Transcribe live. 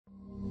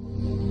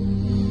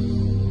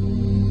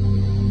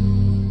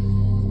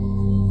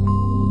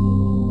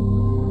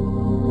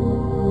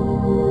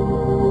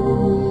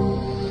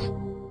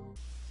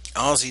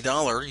Aussie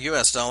dollar,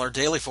 US dollar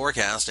daily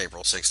forecast,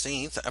 April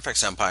 16th,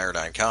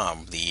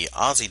 FXEmpire.com. The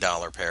Aussie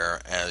dollar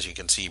pair, as you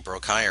can see,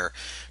 broke higher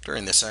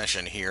during the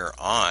session here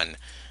on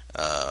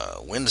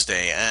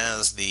Wednesday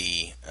as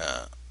the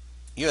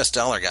US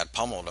dollar got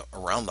pummeled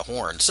around the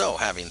horn. So,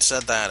 having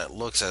said that, it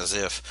looks as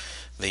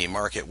if the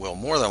market will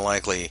more than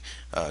likely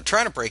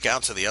try to break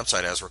out to the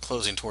upside as we're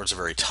closing towards the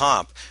very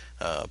top,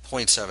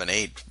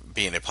 0.78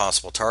 being a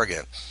possible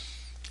target.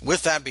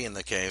 With that being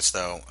the case,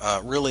 though,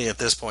 really at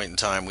this point in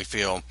time, we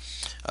feel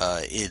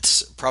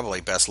it's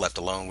probably best left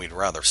alone. We'd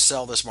rather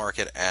sell this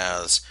market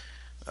as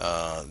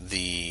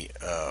the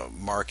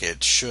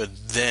market should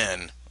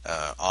then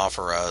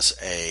offer us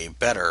a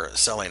better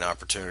selling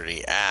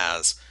opportunity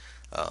as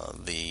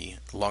the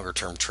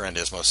longer-term trend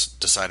is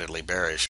most decidedly bearish.